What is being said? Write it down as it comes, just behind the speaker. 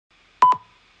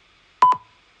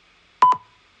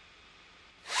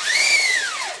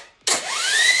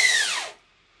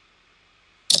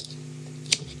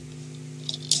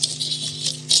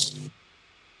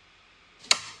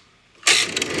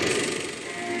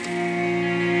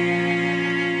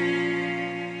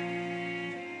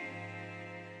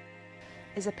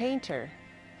As a painter,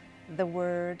 the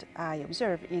world I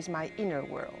observe is my inner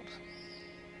world,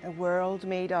 a world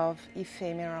made of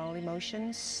ephemeral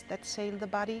emotions that sail the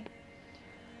body,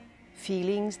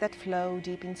 feelings that flow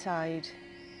deep inside,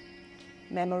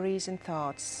 memories and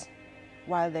thoughts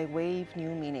while they wave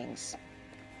new meanings.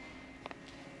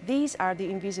 These are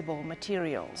the invisible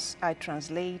materials I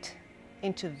translate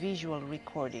into visual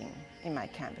recording in my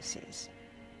canvases.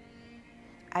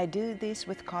 I do this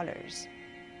with colors,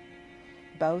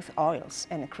 both oils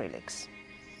and acrylics.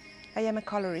 I am a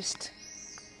colorist.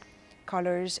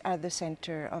 Colors are the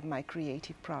center of my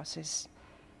creative process.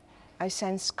 I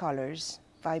sense colors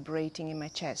vibrating in my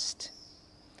chest.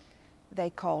 They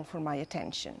call for my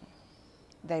attention.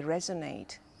 They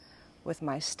resonate with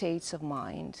my states of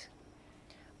mind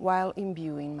while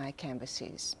imbuing my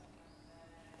canvases.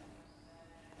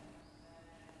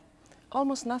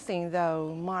 Almost nothing,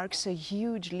 though, marks a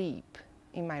huge leap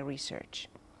in my research.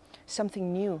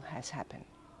 Something new has happened.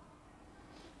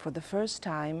 For the first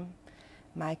time,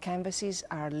 my canvases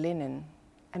are linen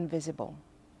and visible.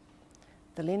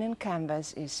 The linen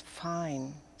canvas is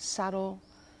fine, subtle,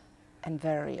 and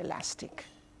very elastic.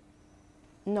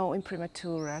 No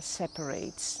imprimatura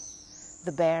separates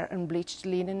the bare and bleached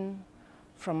linen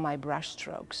from my brush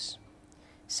strokes.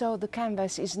 So the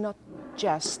canvas is not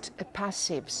just a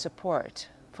passive support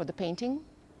for the painting.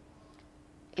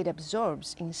 It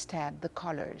absorbs instead the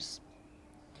colors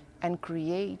and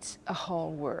creates a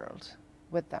whole world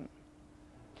with them.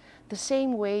 The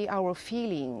same way our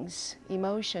feelings,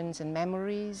 emotions, and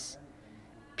memories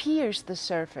pierce the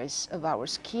surface of our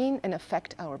skin and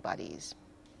affect our bodies.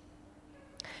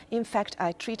 In fact,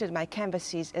 I treated my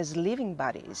canvases as living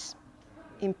bodies,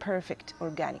 imperfect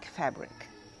organic fabric,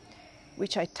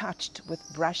 which I touched with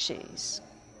brushes,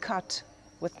 cut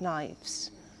with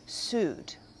knives,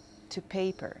 sewed to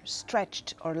paper,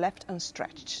 stretched or left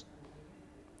unstretched.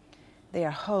 They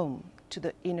are home to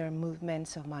the inner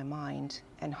movements of my mind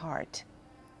and heart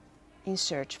in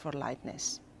search for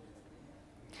lightness.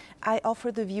 I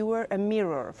offer the viewer a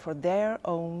mirror for their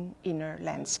own inner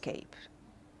landscape.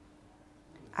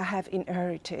 I have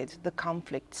inherited the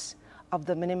conflicts of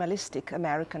the minimalistic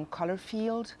American color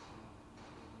field,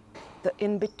 the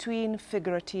in-between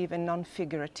figurative and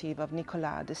non-figurative of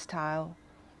Nicoletta style,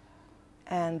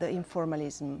 and the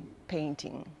informalism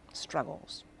painting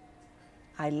struggles.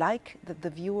 I like that the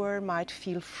viewer might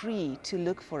feel free to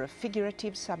look for a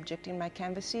figurative subject in my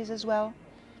canvases as well,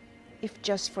 if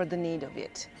just for the need of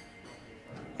it.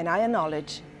 And I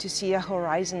acknowledge to see a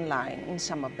horizon line in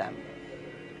some of them,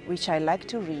 which I like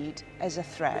to read as a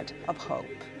thread of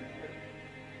hope.